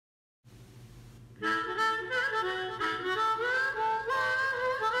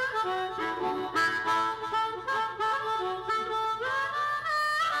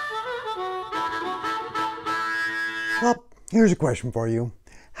Here's a question for you.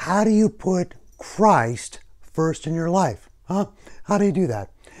 How do you put Christ first in your life? Huh? How do you do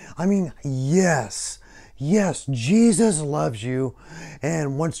that? I mean, yes, Jesus loves you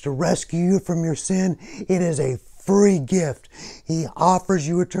and wants to rescue you from your sin. It is a free gift. He offers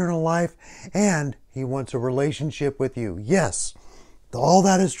you eternal life and He wants a relationship with you. Yes, all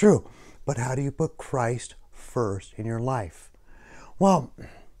that is true. But how do you put Christ first in your life? Well,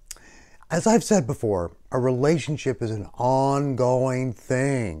 as I've said before, a relationship is an ongoing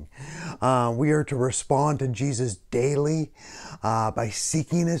thing. We are to respond to Jesus daily by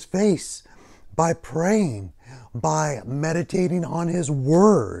seeking His face, by praying, by meditating on His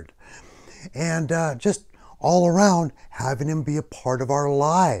Word, and just all around having Him be a part of our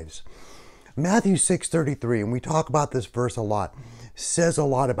lives. Matthew 6:33, and we talk about this verse a lot, says a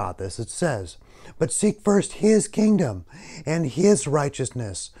lot about this. It says, "But seek first His kingdom and His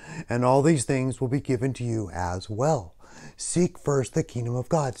righteousness, and all these things will be given to you as well." Seek first the kingdom of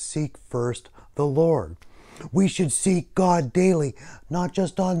God. Seek first the Lord. We should seek God daily, not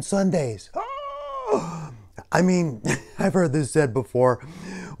just on Sundays. I mean, I've heard this said before.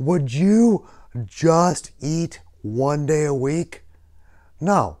 Would you just eat one day a week?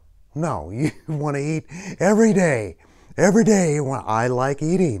 No, you want to eat every day. Every day. I like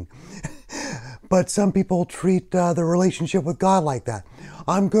eating. But some people treat the relationship with God like that.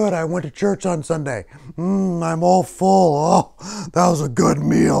 I'm good. I went to church on Sunday. I'm all full. Oh, that was a good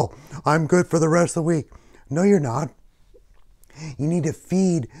meal. I'm good for the rest of the week. No, you're not. You need to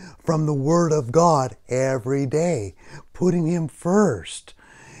feed from the Word of God every day, putting Him first.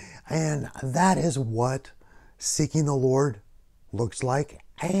 And that is what seeking the Lord looks like.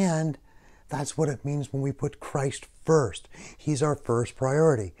 And that's what it means when we put Christ first. He's our first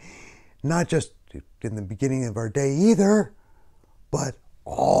priority. Not just in the beginning of our day either, but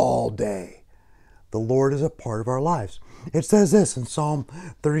all day. The Lord is a part of our lives. It says this in Psalm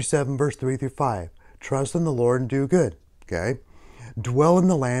 37, verse 3 through 5. Trust in the Lord and do good. Okay? Dwell in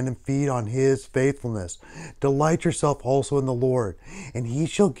the land and feed on His faithfulness. Delight yourself also in the Lord, and He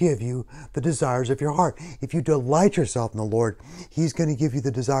shall give you the desires of your heart. If you delight yourself in the Lord, He's going to give you the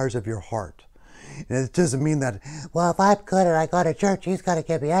desires of your heart. And it doesn't mean that, well, if I'm good and I go to church, He's going to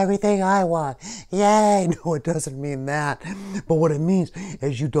give me everything I want. Yay! No, it doesn't mean that. But what it means,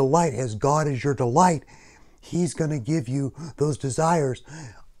 as you delight, as God is your delight, He's going to give you those desires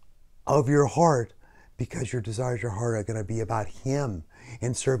of your heart, because your desires of your heart are going to be about Him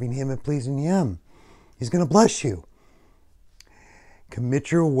and serving Him and pleasing Him. He's going to bless you.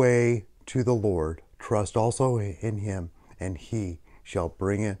 Commit your way to the Lord. Trust also in Him, and He shall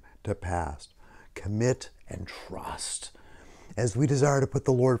bring it to pass. Commit and trust. As we desire to put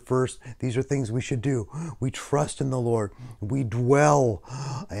the Lord first, these are things we should do. We trust in the Lord. We dwell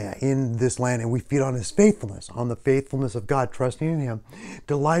in this land and we feed on His faithfulness, on the faithfulness of God, trusting in Him,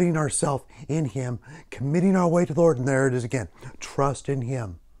 delighting ourselves in Him, committing our way to the Lord. And there it is again. Trust in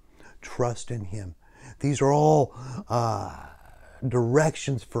Him. Trust in Him. These are all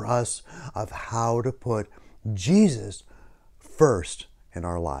directions for us of how to put Jesus first in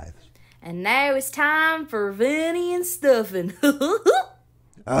our lives. And now it's time for Vinny and Stuffin'.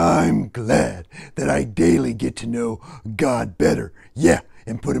 I'm glad that I daily get to know God better. Yeah,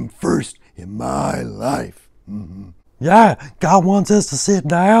 and put Him first in my life. Yeah, God wants us to sit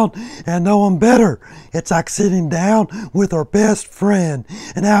down and know Him better. It's like sitting down with our best friend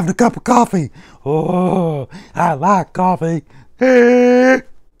and having a cup of coffee. Oh, I like coffee. Hey.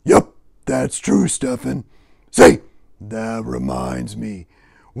 Yup, that's true, Stuffin'. Say, that reminds me.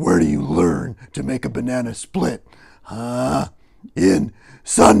 Where do you learn to make a banana split? In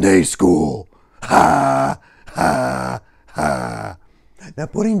Sunday school. Ha, ha, ha. Now,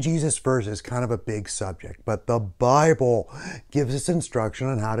 putting Jesus first is kind of a big subject, but the Bible gives us instruction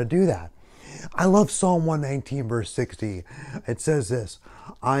on how to do that. I love Psalm 119, verse 60. It says this,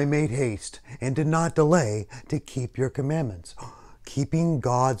 I made haste and did not delay to keep your commandments. Keeping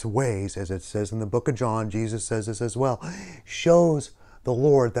God's ways, as it says in the book of John, Jesus says this as well, shows the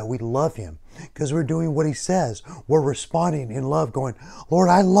Lord that we love Him because we're doing what He says. We're responding in love, going, Lord,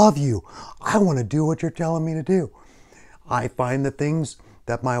 I love you. I want to do what you're telling me to do. I find the things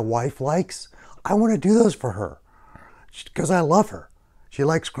that my wife likes, I want to do those for her because I love her. She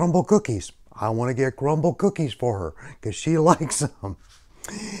likes crumble cookies. I want to get crumble cookies for her because she likes them.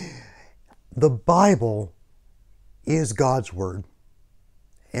 The Bible is God's Word,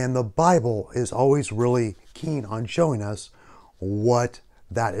 and the Bible is always really keen on showing us what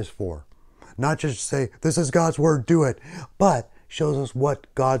that is for. Not just say, this is God's Word, do it, but shows us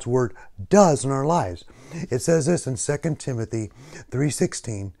what God's Word does in our lives. It says this in 2 Timothy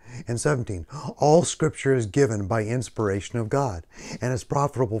 3:16 and 17. All Scripture is given by inspiration of God and is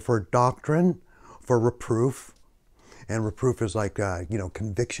profitable for doctrine, for reproof, and reproof is like,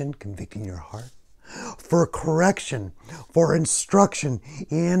 convicting your heart, for correction, for instruction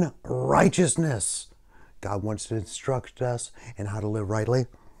in righteousness. God wants to instruct us in how to live rightly,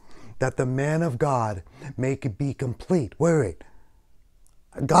 that the man of God may be complete. Wait.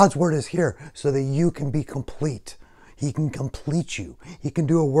 God's Word is here so that you can be complete. He can complete you. He can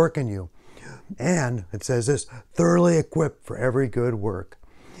do a work in you. And it says this, thoroughly equipped for every good work.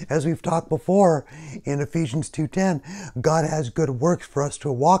 As we've talked before in Ephesians 2:10, God has good works for us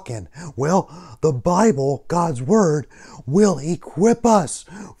to walk in. Well, the Bible, God's Word, will equip us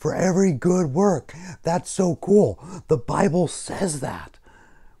for every good work. That's so cool. The Bible says that.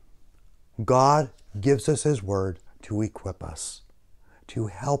 God gives us His Word to equip us, to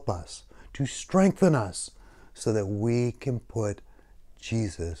help us, to strengthen us, so that we can put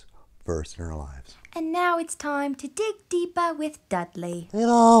Jesus first in our lives. And now it's time to dig deeper with Dudley.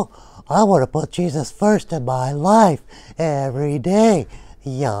 I want to put Jesus first in my life every day.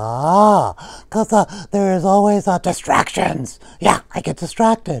 Yeah, because there is always distractions. Yeah, I get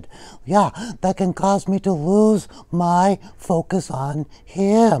distracted. Yeah, that can cause me to lose my focus on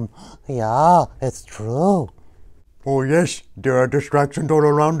Him. Yeah, it's true. Oh yes, there are distractions all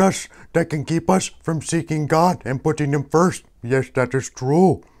around us that can keep us from seeking God and putting Him first. Yes, that is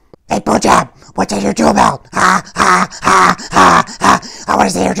true. Hey, Boojab, what's your jewel belt? I want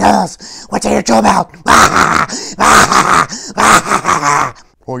to see your jewels. What's your jewel belt?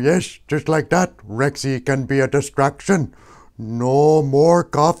 Oh yes, just like that, Rexy can be a distraction. No more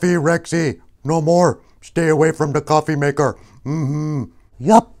coffee, Rexy. No more. Stay away from the coffee maker.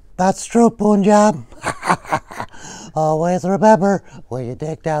 Yup, that's true, Punjab. Always remember, when you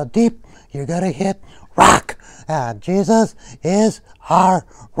dig down deep, you're going to hit rock. And Jesus is our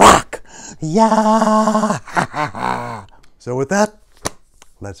rock. Yeah. So with that,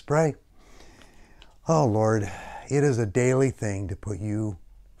 let's pray. Oh Lord, it is a daily thing to put you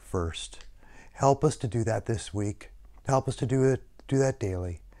first. Help us to do that this week. Help us to do that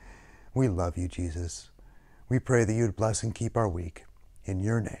daily. We love you, Jesus. We pray that you would bless and keep our week. In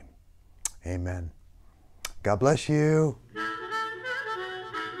your name, amen. God bless you.